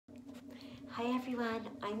Hi everyone,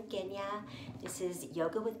 I'm Genia. This is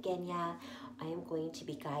Yoga with Genia. I am going to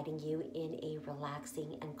be guiding you in a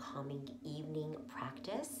relaxing and calming evening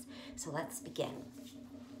practice. So let's begin.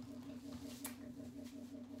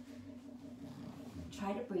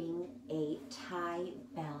 Try to bring a tie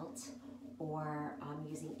belt or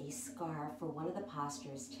using a scarf for one of the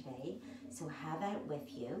postures today. So have that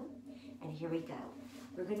with you. And here we go.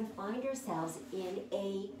 We're going to find ourselves in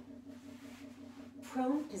a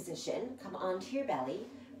prone position. Come onto your belly.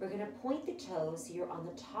 We're going to point the toes so you're on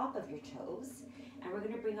the top of your toes, and we're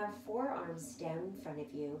going to bring our forearms down in front of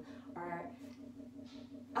you. Our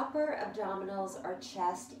upper abdominals, our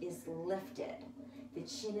chest is lifted. The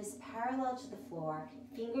chin is parallel to the floor.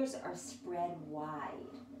 Fingers are spread wide.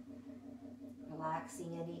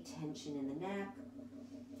 Relaxing any tension in the neck.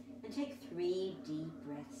 And take 3 deep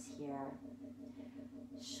breaths here.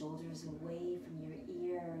 Shoulders away from your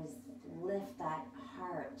ears. Lift that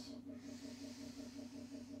heart.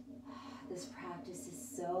 This practice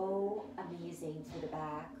is so amazing for the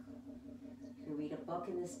back. You can read a book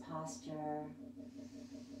in this posture.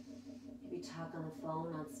 Maybe talk on the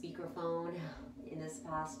phone, on speakerphone in this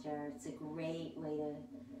posture. It's a great way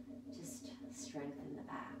to just strengthen the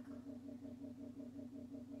back.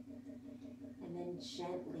 And then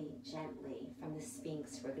gently, gently from the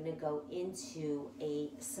Sphinx, we're going to go into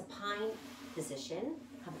a supine position.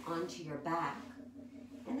 Come onto your back,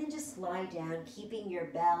 and then just lie down, keeping your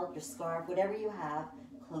belt, your scarf, whatever you have,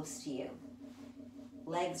 close to you.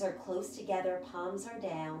 Legs are close together, palms are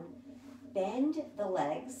down. Bend the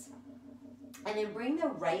legs, and then bring the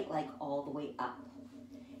right leg all the way up.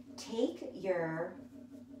 Take your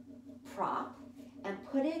prop and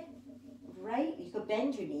put it right, you could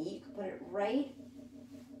bend your knee, you could put it right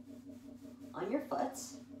on your foot,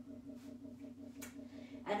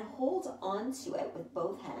 and hold onto it with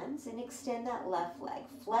both hands and extend that left leg.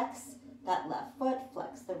 Flex that left foot,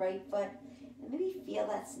 flex the right foot, and maybe feel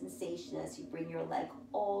that sensation as you bring your leg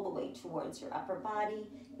all the way towards your upper body.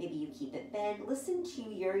 Maybe you keep it bent. Listen to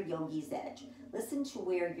your yogi's edge. Listen to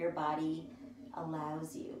where your body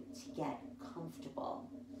allows you to get comfortable.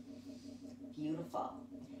 Beautiful.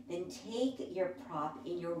 Then take your prop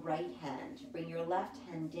in your right hand. Bring your left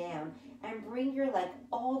hand down and bring your leg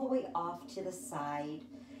all the way off to the side.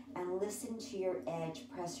 And listen to your edge.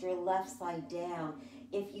 Press your left side down.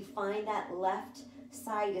 If you find that left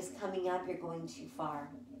side is coming up, you're going too far.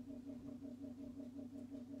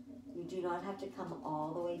 You do not have to come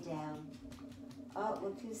all the way down. Oh,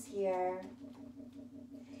 look who's here.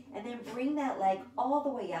 And then bring that leg all the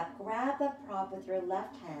way up. Grab that prop with your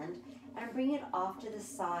left hand and bring it off to the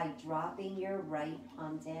side, dropping your right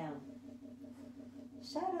palm down.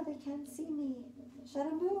 Shadow, they can't see me.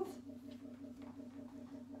 Shadow, move.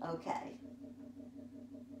 Okay.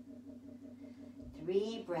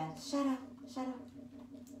 3 breaths. Shadow, shadow.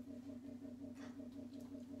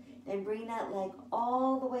 Then bring that leg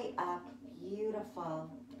all the way up. Beautiful.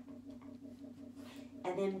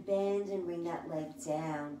 And then bend and bring that leg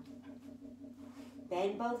down.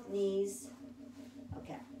 Bend both knees.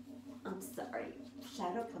 Okay. I'm sorry.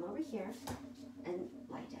 Shadow, come over here and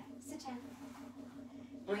lie down. Sit down.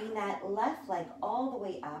 Bring that left leg all the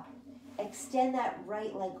way up. Extend that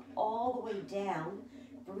right leg all the way down.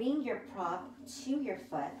 Bring your prop to your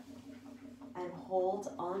foot and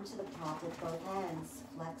hold onto the prop with both hands.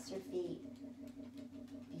 Flex your feet.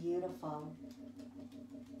 Beautiful.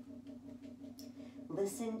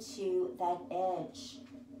 Listen to that edge.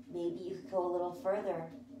 Maybe you could go a little further.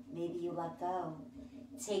 Maybe you let go.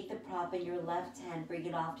 Take the prop in your left hand, bring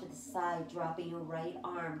it off to the side, dropping your right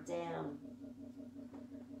arm down.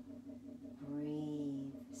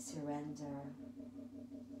 Breathe, surrender.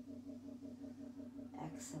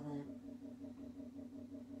 Excellent.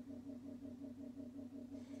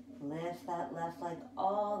 Lift that left leg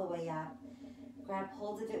all the way up. Grab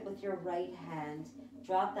hold of it with your right hand.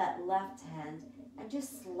 Drop that left hand and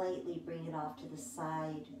just slightly bring it off to the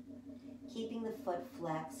side. Keeping the foot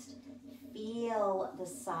flexed. Feel the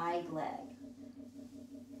side leg,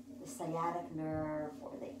 the sciatic nerve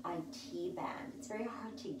or the IT band. It's very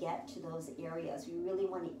hard to get to those areas. We really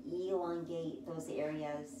want to elongate those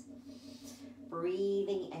areas.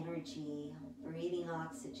 Breathing energy, breathing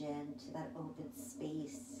oxygen to that open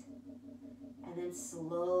space. And then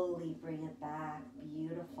slowly bring it back.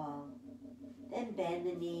 Beautiful. Then bend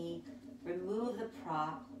the knee, remove the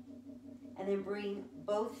prop, and then bring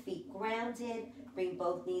both feet grounded. Bring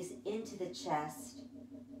both knees into the chest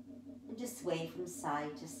and just sway from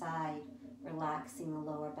side to side, relaxing the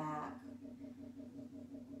lower back.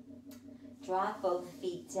 Drop both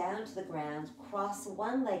feet down to the ground, cross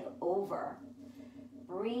one leg over.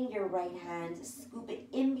 Bring your right hand, scoop it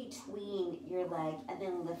in between leg and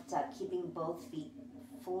then lift up, keeping both feet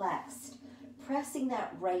flexed. Pressing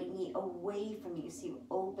that right knee away from you so you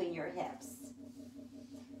open your hips.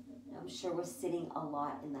 I'm sure we're sitting a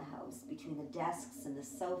lot in the house between the desks and the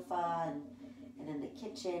sofa and then the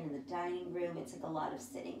kitchen and the dining room. It's like a lot of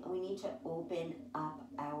sitting. And we need to open up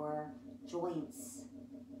our joints,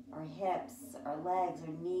 our hips, our legs,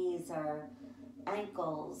 our knees, our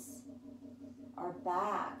ankles, our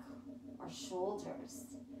back, our shoulders.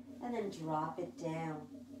 And then drop it down.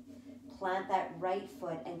 Plant that right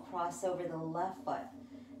foot and cross over the left foot.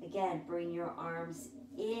 Again, bring your arms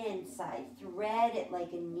inside. Thread it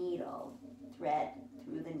like a needle. Thread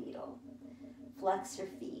through the needle. Flex your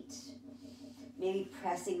feet. Maybe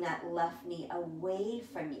pressing that left knee away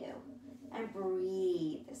from you. And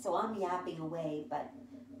breathe. So I'm yapping away, but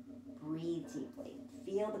breathe deeply.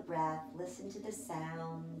 Feel the breath. Listen to the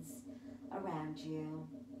sounds around you.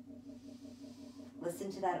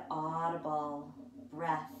 Listen to that audible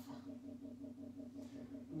breath.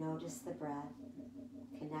 Notice the breath.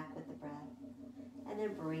 Connect with the breath. And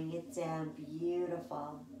then bring it down.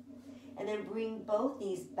 Beautiful. And then bring both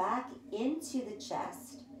knees back into the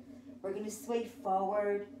chest. We're going to sway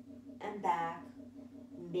forward and back.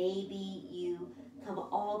 Maybe you come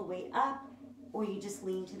all the way up, or you just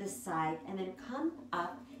lean to the side and then come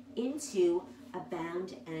up into a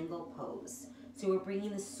bound angle pose. So we're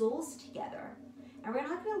bringing the soles together, and we're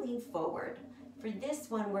not going to lean forward. For this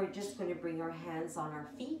one, we're just going to bring our hands on our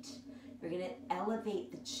feet. We're going to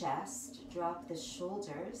elevate the chest, drop the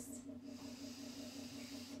shoulders.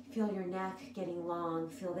 Feel your neck getting long.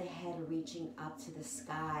 Feel the head reaching up to the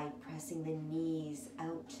sky, pressing the knees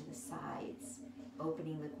out to the sides,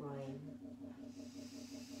 opening the groin.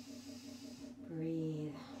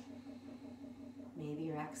 Breathe. Maybe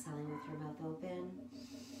you're exhaling with your mouth open.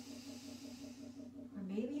 Or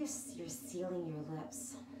maybe you're sealing your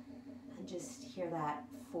lips and just hear that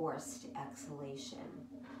forced exhalation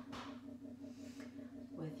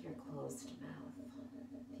with your closed mouth.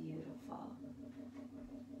 Beautiful.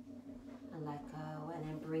 And let go, and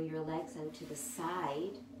then bring your legs out to the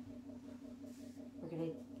side. We're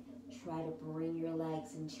going to try to bring your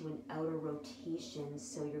legs into an outer rotation,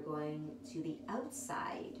 so you're going to the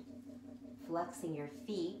outside, flexing your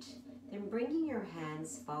feet, then bringing your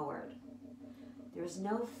hands forward. There's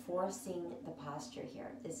no forcing the posture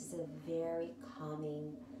here. This is a very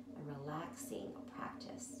calming and relaxing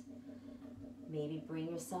practice. Maybe bring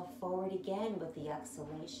yourself forward again with the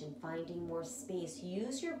exhalation, finding more space.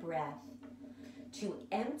 Use your breath to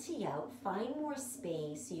empty out, find more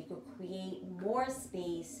space so you could create more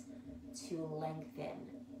space to lengthen,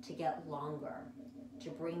 to get longer, to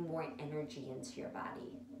bring more energy into your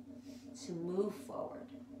body, to move forward.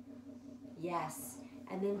 Yes,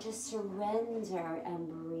 and then just surrender and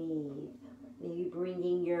breathe. Maybe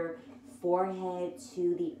bringing your forehead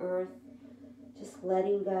to the earth, just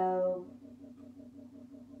letting go.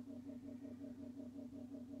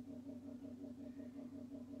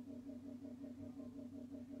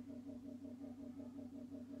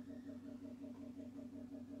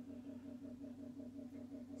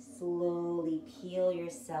 Slowly peel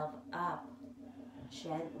yourself up,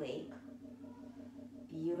 gently.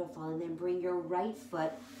 Beautiful. And then bring your right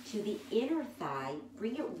foot to the inner thigh.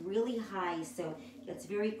 Bring it really high so it's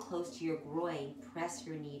very close to your groin. Press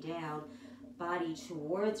your knee down, body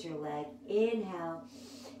towards your leg. Inhale,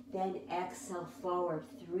 then exhale forward.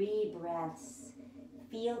 3 breaths.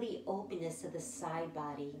 Feel the openness of the side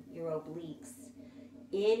body, your obliques.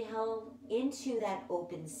 Inhale into that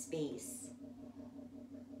open space.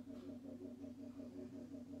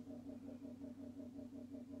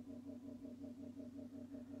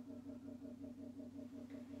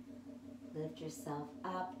 Lift yourself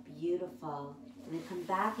up, beautiful. And then come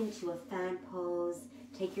back into a fan pose.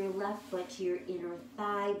 Take your left foot to your inner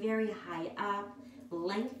thigh, very high up.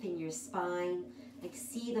 Lengthen your spine. Like,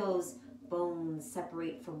 see those bones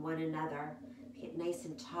separate from one another. Get nice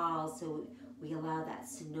and tall so we allow that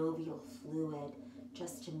synovial fluid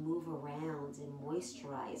just to move around and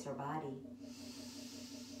moisturize our body.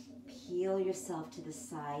 Peel yourself to the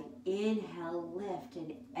side. Inhale, lift,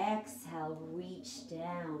 and exhale, reach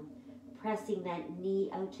down. Pressing that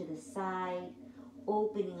knee out to the side,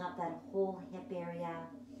 opening up that whole hip area.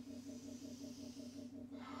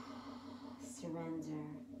 Surrender.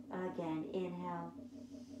 Again, inhale.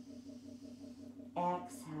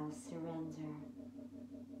 Exhale, surrender.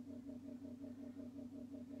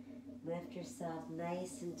 Lift yourself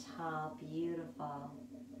nice and tall, beautiful.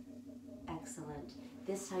 Excellent.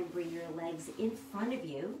 This time bring your legs in front of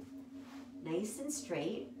you, nice and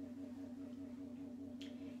straight.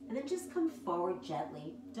 And then just come forward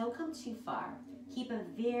gently. Don't come too far. Keep a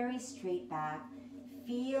very straight back.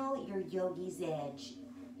 Feel your yogi's edge.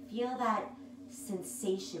 Feel that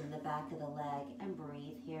sensation in the back of the leg, and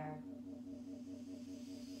breathe here.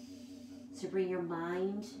 So bring your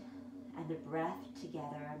mind and the breath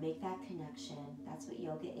together. Make that connection. That's what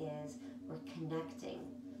yoga is. We're connecting.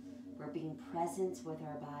 We're being present with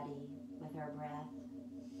our body, with our breath,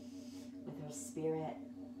 with our spirit,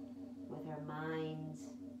 with our mind,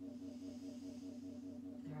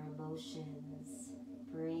 with our emotions.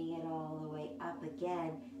 Bring it all the way up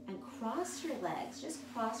again and cross your legs.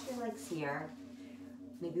 Just cross your legs here.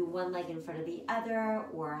 Maybe one leg in front of the other,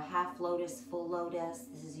 or a half lotus, full lotus.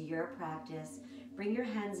 This is your practice. Bring your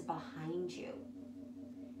hands behind you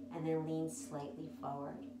and then lean slightly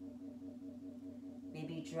forward.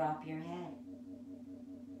 Maybe drop your head.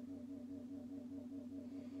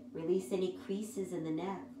 Release any creases in the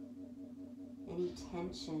neck, any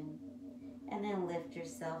tension, and then lift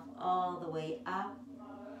yourself all the way up,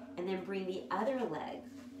 and then bring the other leg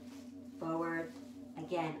forward.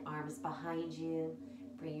 Again, arms behind you.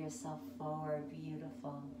 Bring yourself forward.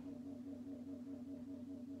 Beautiful.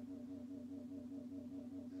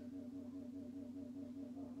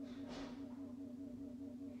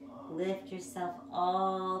 Lift yourself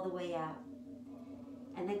all the way up.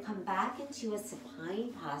 And then come back into a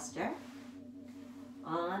supine posture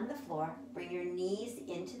on the floor. Bring your knees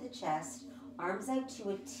into the chest, arms out to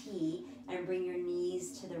a T, and bring your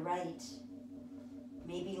knees to the right.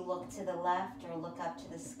 Maybe look to the left or look up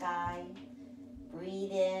to the sky.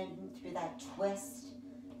 Breathe in through that twist.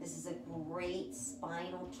 This is a great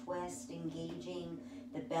spinal twist, engaging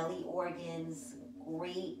the belly organs.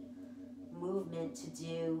 Great movement to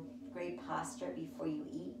do. Great posture before you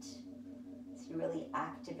eat. To really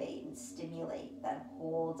activate and stimulate that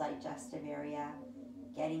whole digestive area,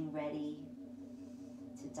 getting ready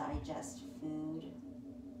to digest food.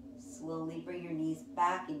 Slowly bring your knees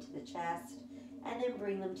back into the chest, and then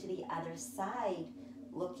bring them to the other side,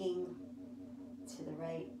 looking to the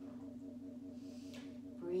right.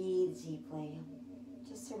 Breathe deeply.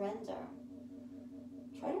 Just surrender.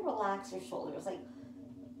 Try to relax your shoulders. Like,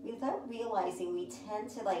 without realizing, we tend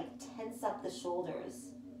to tense up the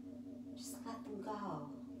shoulders. Just let them go.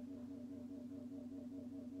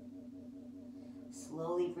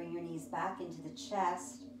 Slowly bring your knees back into the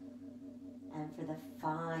chest. And for the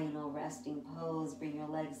final resting pose, bring your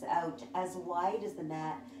legs out as wide as the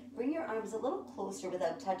mat. Bring your arms a little closer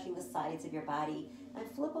without touching the sides of your body, and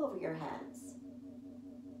flip over your hands.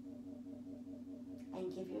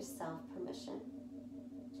 And give yourself permission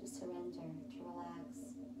to surrender, to relax.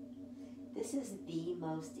 This is the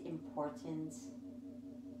most important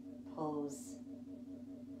pose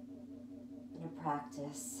in a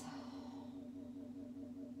practice.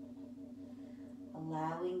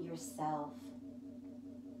 Allowing yourself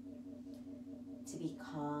to be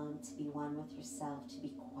calm, to be one with yourself, to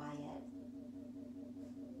be quiet.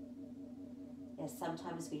 Yes,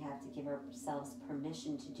 sometimes we have to give ourselves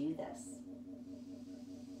permission to do this.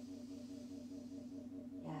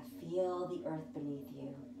 Yeah, feel the earth beneath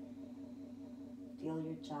you. Feel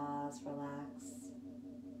your jaws relax.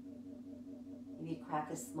 Maybe crack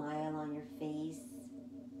a smile on your face.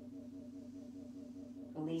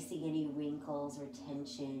 Releasing any wrinkles or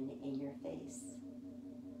tension in your face.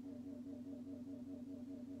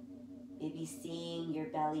 Maybe seeing your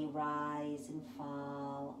belly rise and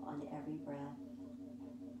fall on every breath.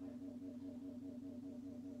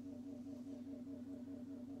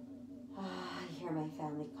 I hear my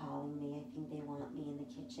family calling me. I think they want me in the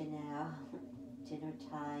kitchen now. Dinner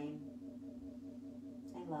time.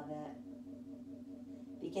 I love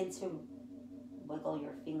it. Begin to wiggle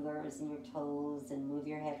your fingers and your toes and move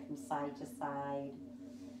your head from side to side.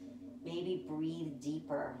 Maybe breathe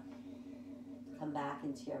deeper. Come back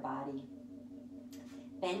into your body.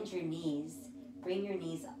 Bend your knees. Bring your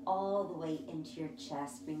knees all the way into your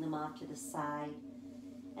chest. Bring them off to the side.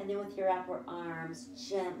 And then with your upper arms,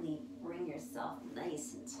 gently bring yourself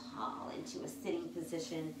nice and tall into a sitting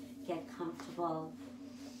position. Get comfortable.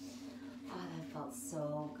 Oh, that felt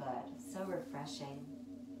so good. So refreshing.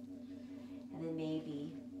 And then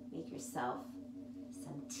maybe make yourself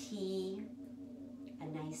some tea, a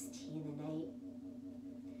nice tea in the night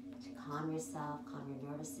to calm yourself, calm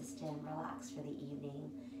your nervous system, relax for the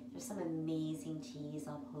evening. There's some amazing teas,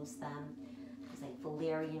 I'll post them. There's like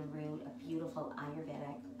valerian root, a beautiful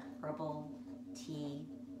Ayurvedic herbal tea.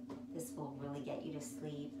 This will really get you to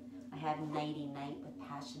sleep. I have Nighty Night with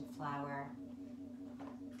passion flower.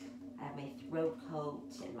 I have my throat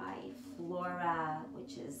coat and my flora,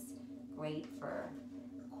 which is great for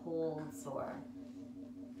colds or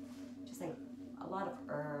just like a lot of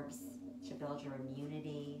herbs. to build your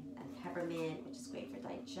immunity, and peppermint, which is great for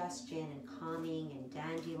digestion and calming, and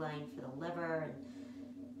dandelion for the liver and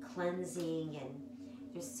cleansing. And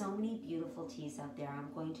there's so many beautiful teas out there.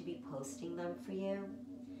 I'm going to be posting them for you.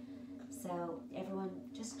 So everyone,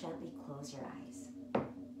 just gently close your eyes.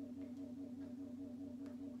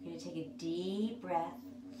 We're going to take a deep breath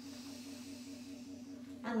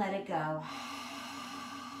and let it go.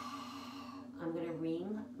 I'm going to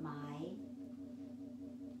ring my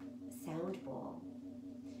sound bowl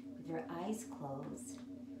with your eyes closed.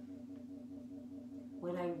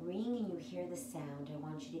 When I ring and you hear the sound, I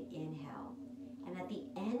want you to inhale. And at the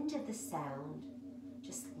end of the sound,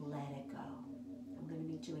 just let it go. I'm going to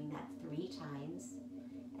be doing that 3 times,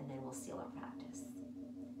 and then we'll seal our practice.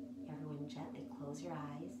 Everyone gently close your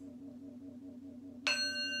eyes.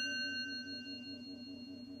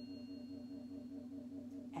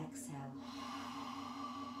 Exhale.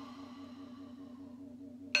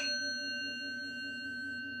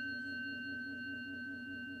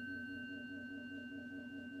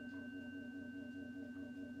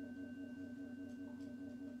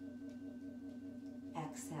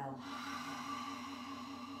 Exhale.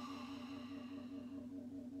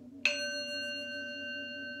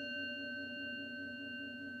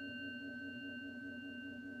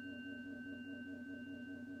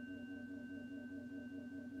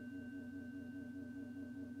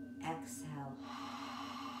 Exhale.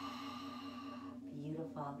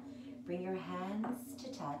 Beautiful. Bring your hands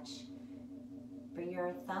to touch. Bring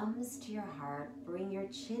your thumbs to your heart. Bring your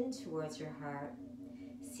chin towards your heart.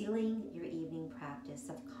 Sealing your evening practice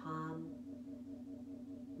of calm,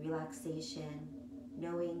 relaxation,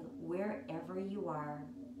 knowing wherever you are,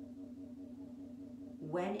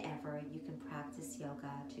 whenever you can practice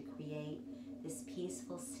yoga to create this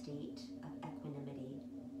peaceful state of equanimity.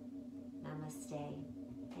 Namaste.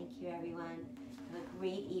 Thank you, everyone. Have a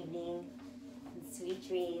great evening and sweet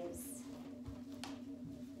dreams.